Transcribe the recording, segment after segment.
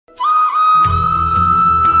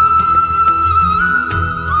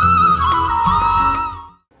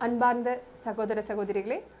அன்பார்ந்த சகோதர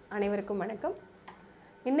சகோதரிகளே அனைவருக்கும் வணக்கம்.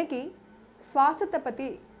 இன்னைக்கு சுவாசத்தை பற்றி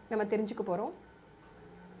நம்ம தெரிஞ்சுக்க போகிறோம்.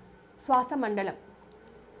 சுவாச மண்டலம்.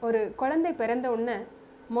 ஒரு குழந்தை பிறந்த உடனே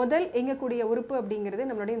முதல் இயங்கக்கூடிய உறுப்பு அப்படிங்கிறது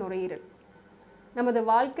நம்மளுடைய நுரையீரல். நமது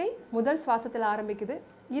வாழ்க்கை முதல் சுவாசத்தில் ஆரம்பிக்குது,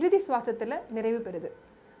 இறுதி சுவாசத்தில் நிறைவு பெறுது.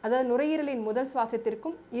 அதாவது நுரையீரலின் முதல்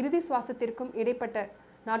சுவாசத்திற்கும் இறுதி சுவாசத்திற்கும் இடைப்பட்ட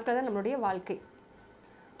நாட்கள் தான் நம்மளுடைய வாழ்க்கை.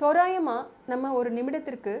 தோராயமாக நம்ம ஒரு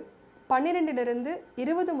நிமிடத்திற்கு 12லிருந்து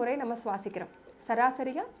 20 முறை நம்ம சுவாசிக்கிறோம்.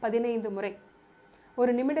 சராசரியாக 15 முறை.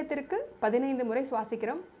 ஒரு நிமிடத்திற்கு 15 முறை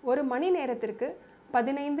சுவாசிக்கிறோம். ஒரு மணி நேரத்திற்கு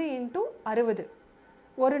 15 × 60.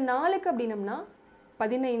 ஒரு நாளுக்கு அப்படின்னம்னா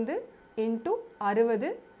 15 × 60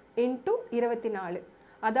 × 24.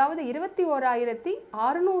 அதாவது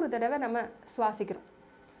 21,600 தடவை நம்ம சுவாசிக்கிறோம்.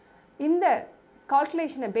 இந்த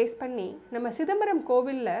கால்குலேஷனை பேஸ் பண்ணி நம்ம சிதம்பரம்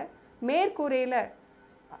கோவிலில் மேற்கூரையில்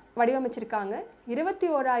வடிவமைச்சிருக்காங்க.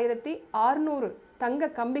 21,600 தங்க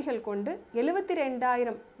கம்பிகள் கொண்டு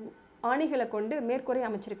 72,000 ஆணிகளை கொண்டு மேற்கூரை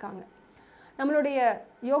அமைச்சிருக்காங்க. நம்மளுடைய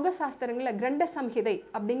யோக சாஸ்திரங்களில் கிரண்ட சம்ஹிதை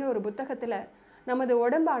அப்படிங்கிற ஒரு புத்தகத்தில் நமது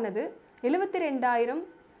உடம்பானது 72,000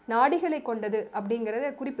 நாடிகளை கொண்டது அப்படிங்கிறத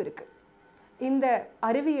குறிப்பு இருக்குது. இந்த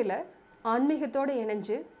அறிவியலை ஆன்மீகத்தோடு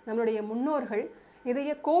இணைஞ்சு நம்மளுடைய முன்னோர்கள்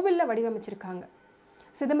இதைய கோவிலில் வடிவமைச்சிருக்காங்க.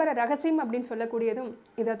 சிதம்பர ரகசியம் அப்படின்னு சொல்லக்கூடியதும்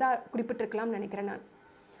இதை தான் குறிப்பிட்டிருக்கலாம்னு நினைக்கிறேன் நான்.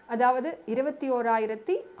 அதாவது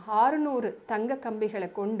 21,600 தங்க கம்பிகளை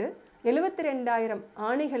கொண்டு 72,000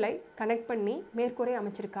 ஆணிகளை கனெக்ட் பண்ணி மேற்கூரை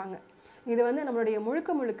அமைச்சிருக்காங்க. இது நம்மளுடைய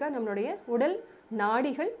முழுக்க நம்மளுடைய உடல்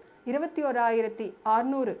நாடிகள்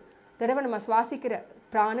 21,600 தடவை நம்ம சுவாசிக்கிற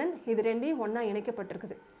பிராணன் இது ரெண்டையும் ஒன்றா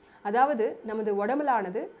இணைக்கப்பட்டிருக்குது. அதாவது நமது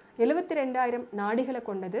உடம்புலானது 72,000 நாடிகளை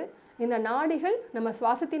கொண்டது. இந்த நாடிகள் நம்ம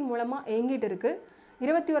சுவாசத்தின் மூலமாக இயங்கிட்டு இருக்குது.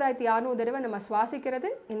 21,600 தடவை நம்ம சுவாசிக்கிறது,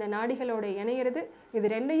 இந்த நாடிகளோட இணையிறது, இது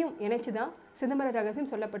ரெண்டையும் இணைச்சி தான் சிதம்பர ரகசியம்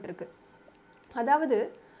சொல்லப்பட்டிருக்கு. அதாவது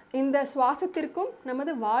இந்த சுவாசத்திற்கும்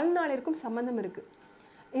நமது வாழ்நாளிற்கும் சம்பந்தம் இருக்குது.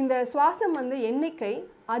 இந்த சுவாசம் எண்ணிக்கை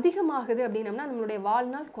அதிகமாகுது அப்படின்னம்னா நம்மளுடைய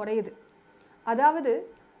வாழ்நாள் குறையுது. அதாவது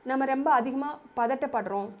நம்ம ரொம்ப அதிகமாக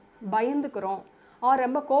பதட்டப்படுறோம், பயந்துக்கிறோம்,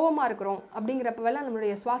 ரொம்ப கோபமாக இருக்கிறோம் அப்படிங்கிறப்பெல்லாம்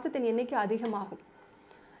நம்மளுடைய சுவாசத்தின் எண்ணிக்கை அதிகமாகும்.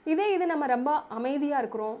 இது நம்ம ரொம்ப அமைதியாக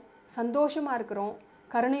இருக்கிறோம், சந்தோஷமாக இருக்கிறோம்,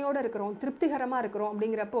 கருணையோடு இருக்கிறோம், திருப்திகரமாக இருக்கிறோம்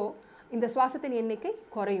அப்படிங்கிறப்போ இந்த சுவாசத்தின் எண்ணிக்கை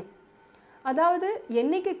குறையும். அதாவது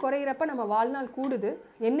எண்ணிக்கை குறையிறப்ப நம்ம வாழ்நாள் கூடுது,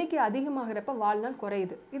 எண்ணிக்கை அதிகமாகிறப்ப வாழ்நாள்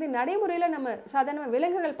குறையுது. இது நடைமுறையில் நம்ம சாதாரண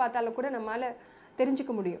விலங்குகள் பார்த்தாலும் கூட நம்மளால்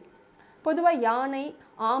தெரிஞ்சுக்க முடியும். பொதுவாக யானை,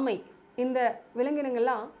 ஆமை இந்த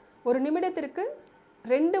விலங்கினங்கள்லாம் ஒரு நிமிடத்திற்கு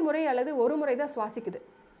 2 முறை அல்லது 1 முறை தான் சுவாசிக்குது.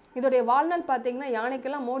 இதோடைய வாழ்நாள் பார்த்திங்கன்னா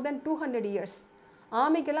யானைக்கெல்லாம் more than 200 years,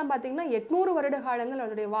 ஆமைக்கெல்லாம் பார்த்திங்கன்னா 800 வருட காலங்கள்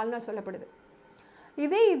அதோடைய வாழ்நாள் சொல்லப்படுது.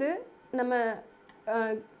 இது நம்ம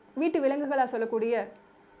வீட்டு விலங்குகளாக சொல்லக்கூடிய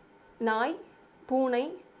நாய், பூனை,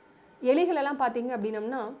 எலிகளெல்லாம் பார்த்திங்க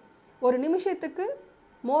அப்படின்னம்னா ஒரு நிமிஷத்துக்கு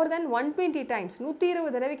more than 120 times 120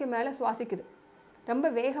 தடவைக்கு மேலே சுவாசிக்குது. ரொம்ப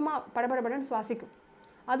வேகமாக படபடபடன்னு சுவாசிக்கும்.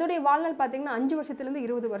 அதோடைய வாழ்நாள் பார்த்திங்கன்னா 5 வருஷத்துலேருந்து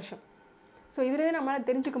 20 வருஷம். ஸோ இதிலே நம்மளால்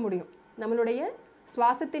தெரிஞ்சுக்க முடியும், நம்மளுடைய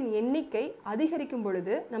சுவாசத்தின் எண்ணிக்கை அதிகரிக்கும்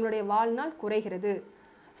பொழுது நம்மளுடைய வாழ்நாள் குறைகிறது,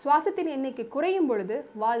 சுவாசத்தின் எண்ணிக்கை குறையும் பொழுது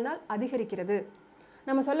வாழ்நாள் அதிகரிக்கிறது.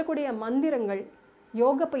 நம்ம சொல்லக்கூடிய மந்திரங்கள்,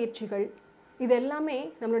 யோக பயிற்சிகள் இது எல்லாமே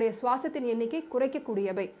நம்மளுடைய சுவாசத்தின் எண்ணிக்கை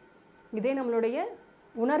குறைக்கக்கூடியவை. இதே நம்மளுடைய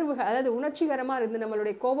உணர்வுகள், அதாவது உணர்ச்சிகரமாக இருந்து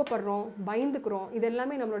நம்மளுடைய கோபப்படுறோம், பயந்துக்கிறோம், இது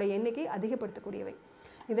எல்லாமே நம்மளுடைய எண்ணிக்கை அதிகப்படுத்தக்கூடியவை.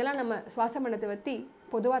 இதெல்லாம் நம்ம சுவாச மண்டலத்தை பற்றி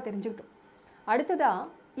பொதுவாக தெரிஞ்சுக்கிட்டோம்.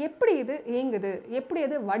 அடுத்ததாக எப்படி இது இயங்குது, எப்படி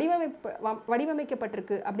அது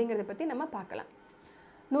வடிவமைக்கப்பட்டிருக்கு அப்படிங்கிறத பற்றி நம்ம பார்க்கலாம்.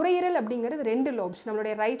 நுரையீரல் அப்படிங்கிறது 2 லோப்ஸ்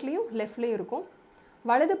நம்மளுடைய ரைட்லேயும் லெஃப்ட்லேயும் இருக்கும்.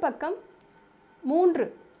 வலது பக்கம் 3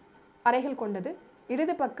 அறைகள் கொண்டது,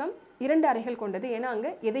 இடது பக்கம் 2 அறைகள் கொண்டது. ஏன்னா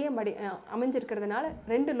அங்கே இதயம் அமைஞ்சிருக்கிறதுனால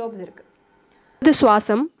 2 லோப்ஸ் இருக்குது. இது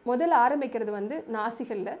சுவாசம் முதல்ல ஆரம்பிக்கிறது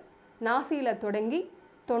நாசிகளில், நாசியில் தொடங்கி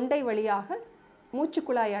தொண்டை வழியாக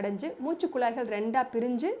மூச்சுக்குழாய் அடைஞ்சு மூச்சுக்குழாய்கள் 2ஆக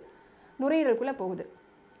பிரிஞ்சு நுரையீரலுக்குள்ளே போகுது.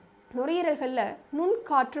 நுரையீரல்களில்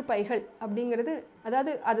நுண்காற்று பைகள் அப்படிங்கிறது,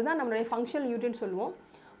 அதாவது அதுதான் நம்மளுடைய ஃபங்க்ஷனல் யூனிட்னு சொல்லுவோம்.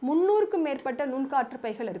 300க்கும் மேற்பட்ட நுண்காற்று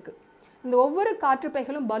பைகள் இருக்குது. இந்த ஒவ்வொரு காற்று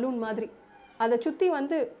பைகளும் பலூன் மாதிரி, அதை சுற்றி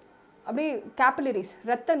அப்படியே கேப்பிலரிஸ்,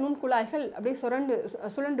 இரத்த நுண்குழாய்கள் அப்படியே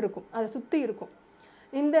சுழண்டு இருக்கும், அதை சுற்றி இருக்கும்.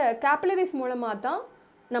 இந்த கேப்பிலரிஸ் மூலமாக தான்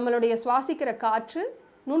நம்மளுடைய சுவாசிக்கிற காற்று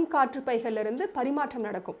நுண்காற்று பைகளிலிருந்து பரிமாற்றம்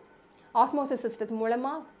நடக்கும். ஆஸ்மோசிஸ் சிஸ்டத்து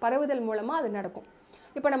மூலமாக, பரவுதல் மூலமாக அது நடக்கும்.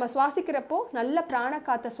 இப்போ நம்ம சுவாசிக்கிறப்போ நல்ல பிராண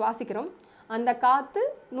காற்றை சுவாசிக்கிறோம், அந்த காற்று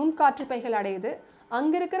நுண்காற்று பைகள் அடையுது.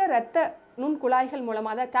 அங்கே இருக்கிற இரத்த நுண்குழாய்கள்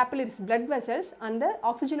மூலமாக தான் கேப்பிலரிஸ், பிளட் வெசல்ஸ் அந்த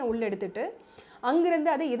ஆக்சிஜனை உள்ளே எடுத்துட்டு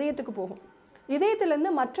அங்கிருந்து அது இதயத்துக்கு போகும்.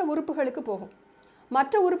 இதயத்திலேருந்து மற்ற உறுப்புகளுக்கு போகும்.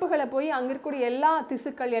 மற்ற உறுப்புகளை போய் அங்கே இருக்கக்கூடிய எல்லா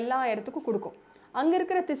திசுக்கள் எல்லா இடத்துக்கும் கொடுக்கும். அங்கே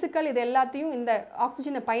இருக்கிற திசுக்கள் இது எல்லாத்தையும் இந்த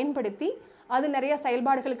ஆக்சிஜனை பயன்படுத்தி அது நிறைய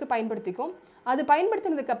செயல்பாடுகளுக்கு பயன்படுத்திக்கும். அது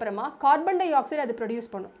பயன்படுத்தினதுக்கு அப்புறமா கார்பன் டை ஆக்சைடு அது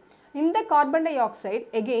ப்ரொடியூஸ் பண்ணும். இந்த carbon di oxide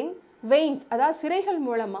again veins அதாவது சிரைகள்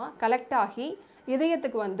மூலமாக கலெக்ட் ஆகி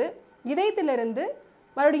இதயத்துக்கு வந்து இதயத்திலிருந்து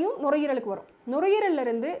மறுபடியும் நுரையீரலுக்கு வரும்.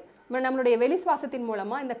 நுரையீரலிருந்து நம்மளுடைய வெளி சுவாசத்தின்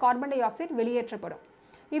மூலமாக இந்த கார்பன் டை ஆக்சைடு வெளியேற்றப்படும்.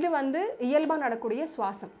 இது வந்து இயல்பாக நடக்கக்கூடிய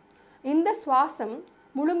சுவாசம். இந்த சுவாசம்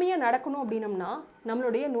முழுமையாக நடக்கணும் அப்படின்னம்னா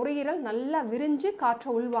நம்மளுடைய நுரையீரல் நல்லா விரிஞ்சு காற்றை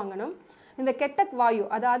உள்வாங்கணும். இந்த கெட்ட வாயு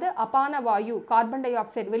அதாவது அபான வாயு கார்பன் டை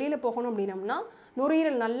ஆக்சைடு வெளியில் போகணும் அப்படின்னம்னா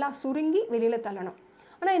நுரையீரல் நல்லா சுருங்கி வெளியில் தள்ளணும்.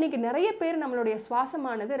 ஆனால் இன்றைக்கி நிறைய பேர் நம்மளுடைய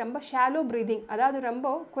சுவாசமானது ரொம்ப ஷாலோ ப்ரீதிங் அதாவது ரொம்ப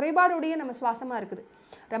குறைபாடுடைய நம்ம சுவாசமாக இருக்குது.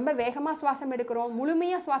 ரொம்ப வேகமாக சுவாசம் எடுக்கிறோம்,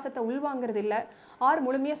 முழுமையாக சுவாசத்தை உள்வாங்கிறது இல்லை,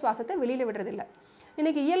 முழுமையாக சுவாசத்தை வெளியில் விடுறதில்லை.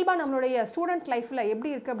 இன்றைக்கி இயல்பாக நம்மளுடைய ஸ்டூடெண்ட் லைஃப்பில் எப்படி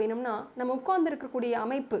இருக்குது அப்படின்னம்னா நம்ம உட்கார்ந்துருக்கக்கூடிய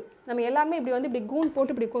அமைப்பு நம்ம எல்லாருமே இப்படி கூன்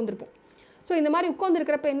போட்டு இப்படி உட்காந்துருப்போம். ஸோ இந்த மாதிரி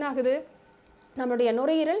உட்காந்துருக்கிறப்ப என்ன ஆகுது, நம்மளுடைய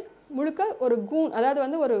நுரையீரல் முழுக்க ஒரு கூன் அதாவது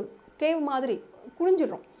வந்து ஒரு கேவ் மாதிரி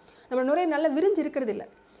குனிஞ்சிடுறோம். நம்ம நுரையீரல் நல்லா விரிஞ்சு இருக்கிறது இல்லை.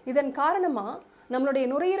 இதன் காரணமாக நம்மளுடைய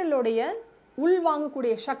நுரையீரலுடைய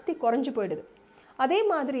உள்வாங்கக்கூடிய சக்தி குறைஞ்சு போயிடுது. அதே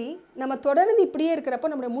மாதிரி நம்ம தொடர்ந்து இப்படியே இருக்கிறப்போ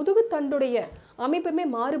நம்மளுடைய முதுகுத்தண்டுடைய அமைப்புமே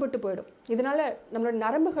மாறுபட்டு போயிடும். இதனால் நம்மளோட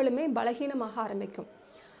நரம்புகளுமே பலகீனமாக ஆரம்பிக்கும்.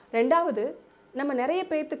 ரெண்டாவது, நம்ம நிறைய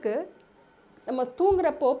பேர்த்துக்கு நம்ம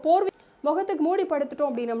தூங்குறப்போ போர்வை முகத்துக்கு மூடி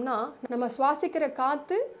படுத்துட்டோம் அப்படின்னம்னா நம்ம சுவாசிக்கிற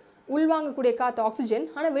காற்று உள்வாங்கக்கூடிய காற்று ஆக்சிஜன்,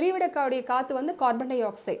 ஆனால் வெளிவிடக்கூடிய காற்று வந்து கார்பன் டை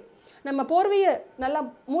ஆக்சைடு. நம்ம போர்வையை நல்லா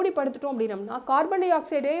மூடி படுத்துட்டோம் அப்படின்னம்னா கார்பன் டை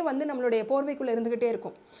ஆக்சைடே வந்து நம்மளுடைய போர்வைக்குள்ளே இருந்துக்கிட்டே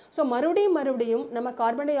இருக்கும். ஸோ மறுபடியும் நம்ம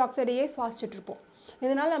கார்பன் டை ஆக்சைடையே சுவாசிச்சுட்ருப்போம்.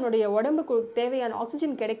 இதனால் நம்மளுடைய உடம்புக்கு தேவையான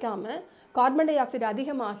ஆக்சிஜன் கிடைக்காம கார்பன் டை ஆக்சைடு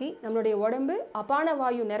அதிகமாகி நம்மளுடைய உடம்பு அபான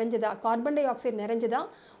வாயு நிறைஞ்சதா கார்பன் டை ஆக்சைடு நிறைஞ்சதா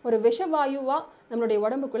ஒரு விஷவாயுவாக நம்மளுடைய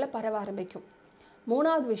உடம்புக்குள்ளே பரவ ஆரம்பிக்கும்.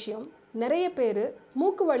 மூணாவது விஷயம், நிறைய பேர்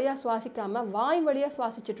மூக்கு வழியாக சுவாசிக்காமல் வாய் வழியாக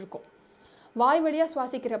சுவாசிச்சுட்ருக்கோம். வாய் வழியாக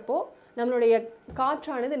சுவாசிக்கிறப்போ நம்மளுடைய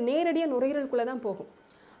காற்றானது நேரடியாக நுரையீரலுக்குள்ளே தான் போகும்.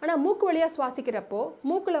 ஆனால் மூக்கு வழியாக சுவாசிக்கிறப்போ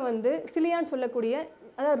மூக்கில் வந்து சிலியான்னு சொல்லக்கூடிய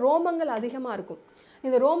அதாவது ரோமங்கள் அதிகமாக இருக்கும்.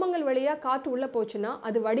 இந்த ரோமங்கள் வழியாக காற்று உள்ளே போச்சுன்னா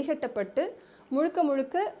அது வடிகட்டப்பட்டு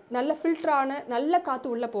முழுக்க நல்ல ஃபில்டரான நல்ல காற்று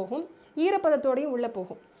உள்ளே போகும், ஈரப்பதத்தோடையும் உள்ளே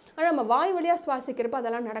போகும். ஆனால் நம்ம வாய் வழியாக சுவாசிக்கிறப்போ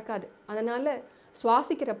அதெல்லாம் நடக்காது. அதனால்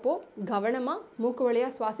சுவாசிக்கிறப்போ கவனமாக மூக்கு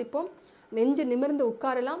வழியாக சுவாசிப்போம். நெஞ்சு நிமிர்ந்து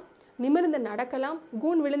உட்காரலாம், நிமிர்ந்து நடக்கலாம்.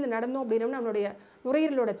 கூன் விழுந்து நடந்தோம் அப்படின்னா நம்மளுடைய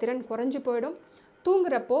நுரையீரலோட திறன் குறைஞ்சு போயிடும்.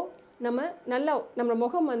 தூங்குறப்போ நம்ம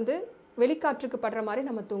முகம் வந்து வெளிக்காற்றுக்கு படுற மாதிரி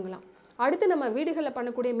நம்ம தூங்கலாம். அடுத்து நம்ம வீடுகளில்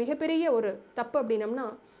பண்ணக்கூடிய மிகப்பெரிய ஒரு தப்பு அப்படின்னம்னா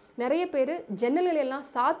நிறைய பேர் ஜன்னல்களெல்லாம்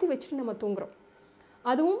சாத்தி வச்சுட்டு நம்ம தூங்குறோம்.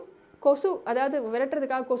 அதுவும் கொசு அதாவது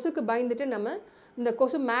விரட்டுறதுக்காக கொசுக்கு பயந்துட்டு நம்ம இந்த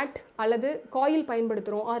கொசு மேட் அல்லது காயில்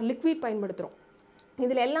பயன்படுத்துகிறோம், லிக்விட் பயன்படுத்துகிறோம்.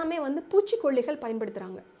 இதில் எல்லாமே வந்து பூச்சிக்கொல்லிகள்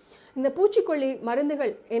பயன்படுத்துகிறாங்க. இந்த பூச்சிக்கொல்லி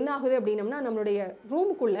மருந்துகள் என்ன ஆகுது அப்படின்னம்னா நம்மளுடைய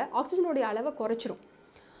ரூமுக்குள்ளே ஆக்சிஜனுடைய அளவை குறைச்சிரும்.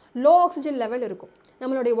 லோ ஆக்சிஜன் லெவல் இருக்கும்.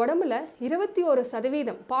 நம்மளுடைய உடம்புல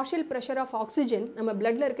 21% பார்ஷியல் ப்ரெஷர் ஆஃப் ஆக்சிஜன் நம்ம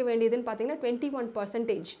பிளட்டில் இருக்க வேண்டியதுன்னு பார்த்தீங்கன்னா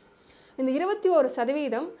 21%. இந்த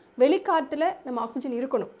 21% வெளிக்காற்றுல நம்ம ஆக்சிஜன்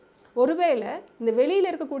இருக்கணும். ஒருவேளை இந்த வெளியில்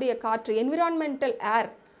இருக்கக்கூடிய காற்று என்விரான்மெண்டல் ஏர்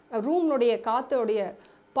ரூம்னுடைய காற்றோடைய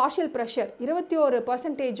பார்ஷியல் ப்ரெஷர்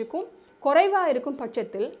 21%க்கும் குறைவாக இருக்கும்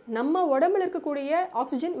பட்சத்தில் நம்ம உடம்புல இருக்கக்கூடிய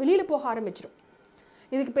ஆக்சிஜன் வெளியில் போக ஆரம்பிச்சிடும்.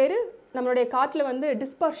 இதுக்கு பேர் நம்மளுடைய காற்றில் வந்து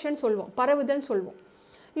டிஸ்பர்ஷன் சொல்லுவோம், பரவுதல் சொல்லுவோம்.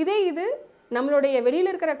 இது நம்மளுடைய வெளியில்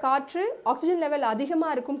இருக்கிற காற்று ஆக்சிஜன் லெவல்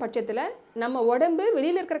அதிகமாக இருக்கும் பட்சத்தில் நம்ம உடம்பு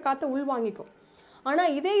வெளியில் இருக்கிற காற்றை உள்வாங்கிக்கும்.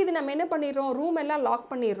 ஆனால் இது நம்ம என்ன பண்ணிடுறோம், ரூம் எல்லாம்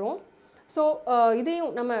லாக் பண்ணிடுறோம். ஸோ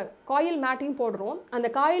இதையும் நம்ம காயில் மேட்டையும் போடுறோம். அந்த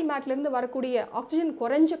காயில் மேட்லேருந்து வரக்கூடிய ஆக்சிஜன்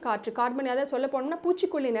குறைஞ்ச காற்று கார்பன் அதாவது சொல்ல போனோம்னா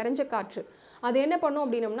பூச்சிக்கொல்லி நிறைஞ்ச காற்று அது என்ன பண்ணோம்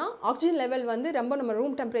அப்படின்னம்னா ஆக்சிஜன் லெவல் வந்து ரொம்ப நம்ம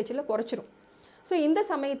ரூம் டெம்பரேச்சரில் குறைச்சிரும். ஸோ இந்த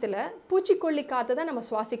சமயத்தில் பூச்சிக்கொல்லி காற்று தான் நம்ம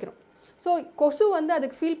சுவாசிக்கிறோம். ஸோ கொசு வந்து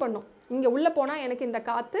அதுக்கு ஃபீல் பண்ணோம், இங்கே உள்ளே போனால் எனக்கு இந்த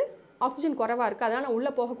காற்று ஆக்சிஜன் குறைவாக இருக்குது, அதனால் நான்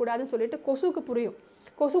உள்ளே போகக்கூடாதுன்னு சொல்லிட்டு கொசுவுக்கு புரியும்,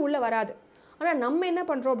 கொசு உள்ளே வராது. ஆனால் நம்ம என்ன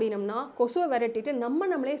பண்ணுறோம் அப்படின்னம்னா கொசுவை விரட்டிட்டு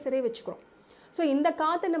நம்மளே சிறை வச்சுக்கிறோம். ஸோ இந்த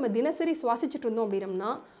காற்றை நம்ம தினசரி சுவாசிச்சுட்டு இருந்தோம் அப்படின்னம்னா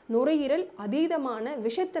நுரையீரல் அதீதமான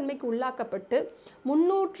விஷத்தன்மைக்கு உள்ளாக்கப்பட்டு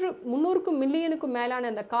 300 மில்லியனுக்கும் மேலான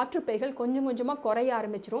அந்த காற்றுப்பைகள் கொஞ்சம் கொஞ்சமாக குறைய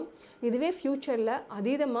ஆரம்பிச்சிரும். இதுவே ஃப்யூச்சரில்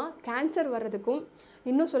அதீதமாக கேன்சர் வர்றதுக்கும்,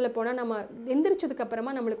 இன்னும் சொல்லப்போனால் நம்ம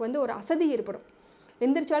எந்திரிச்சதுக்கப்புறமா நம்மளுக்கு வந்து ஒரு அசதி ஏற்படும்.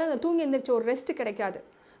 எந்திரிச்சாலும் அந்த தூங்கி எந்திரிச்ச ஒரு ரெஸ்ட் கிடைக்காது.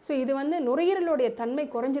 ஸோ இது வந்து நுரையீரலுடைய தன்மை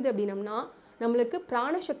குறைஞ்சது அப்படின்னம்னா நம்மளுக்கு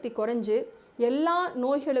பிராணசக்தி குறைஞ்சு எல்லா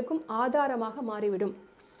நோய்களுக்கும் ஆதாரமாக மாறிவிடும்.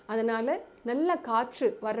 அதனால் நல்ல காற்று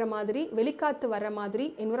வர்ற மாதிரி வெளிக்காற்று வர்ற மாதிரி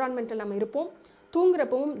என்விரான்மெண்ட்டில் நம்ம இருப்போம்.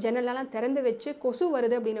 தூங்குறப்பவும் ஜன்னலெல்லாம் திறந்து வச்சு கொசு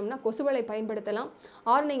வருது அப்படின்னம்னா கொசுவலை பயன்படுத்தலாம்.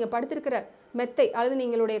 நீங்கள் படுத்திருக்கிற மெத்தை அல்லது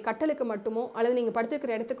நீங்களுடைய கட்டலுக்கு மட்டுமோ அல்லது நீங்கள்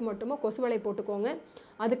படுத்திருக்கிற இடத்துக்கு மட்டுமோ கொசுவலை போட்டுக்கோங்க.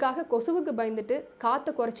 அதுக்காக கொசுவுக்கு பயந்துட்டு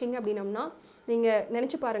காற்றை குறைச்சிங்க அப்படின்னம்னா நீங்கள்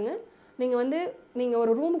நினச்சி பாருங்கள், நீங்கள்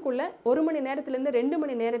ஒரு ரூமுக்குள்ளே 1 மணி நேரத்துலேருந்து 2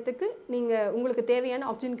 மணி நேரத்துக்கு உங்களுக்கு தேவையான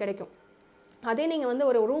ஆக்சிஜன் கிடைக்கும். அதே நீங்கள்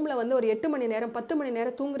ஒரு ரூமில் ஒரு 8 மணி நேரம் 10 மணி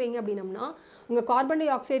நேரம் தூங்குறீங்க அப்படின்னம்னா உங்கள் கார்பன் டை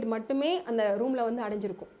ஆக்சைடு மட்டுமே அந்த ரூமில்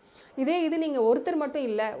அடைஞ்சிருக்கும். இதே இது நீங்கள் ஒருத்தர் மட்டும்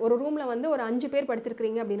இல்லை, ஒரு ரூமில் ஒரு 5 பேர்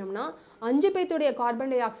படுத்திருக்கிறீங்க அப்படின்னம்னா 5 பேர்த்துடைய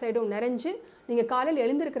கார்பன் டை ஆக்சைடும் நிறைஞ்சு நீங்கள் காலையில்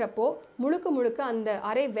எழுந்திருக்கிறப்போ முழுக்க அந்த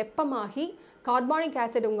அறை வெப்பமாகி கார்பானிக்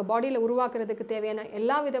ஆசிட் உங்கள் பாடியில் உருவாக்குறதுக்கு தேவையான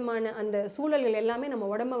எல்லா விதமான அந்த சூழல்கள் எல்லாமே நம்ம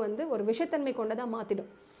உடம்பை ஒரு விஷத்தன்மை கொண்டதாக மாற்றிடும்.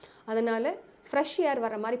 அதனால் ஃப்ரெஷ் ஏர்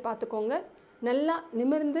வர மாதிரி பார்த்துக்கோங்க. நல்லா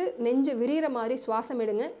நிமிர்ந்து நெஞ்சு விரிகிற மாதிரி சுவாசம்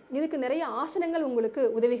எடுங்க. இதுக்கு நிறைய ஆசனங்கள் உங்களுக்கு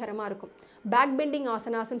உதவிகரமாக இருக்கும். பேக் பெண்டிங்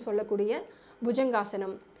ஆசனாஸ்ன்னு சொல்லக்கூடிய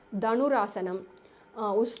புஜங்காசனம், தனுராசனம்,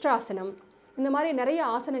 உஷ்ட்ராசனம், இந்த மாதிரி நிறைய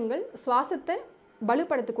ஆசனங்கள் சுவாசத்தை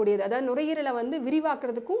பலுப்படுத்தக்கூடியது. அதாவது நுரையீரலை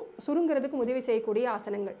விரிவாக்குறதுக்கும் சுருங்கிறதுக்கும் உதவி செய்யக்கூடிய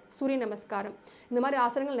ஆசனங்கள். சூரிய நமஸ்காரம், இந்த மாதிரி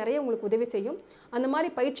ஆசனங்கள் நிறைய உங்களுக்கு உதவி செய்யும். அந்த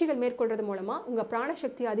மாதிரி பயிற்சிகள் மேற்கொள்றது மூலமாக உங்கள்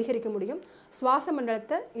பிராணசக்தியை அதிகரிக்க முடியும். சுவாச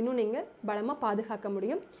மண்டலத்தை இன்னும் நீங்கள் பலமாக பாதுகாக்க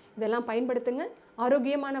முடியும். இதெல்லாம் பயன்படுத்துங்க.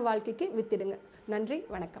 ஆரோக்கியமான வாழ்க்கைக்கு வித்திடுங்க. நன்றி,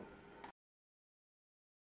 வணக்கம்.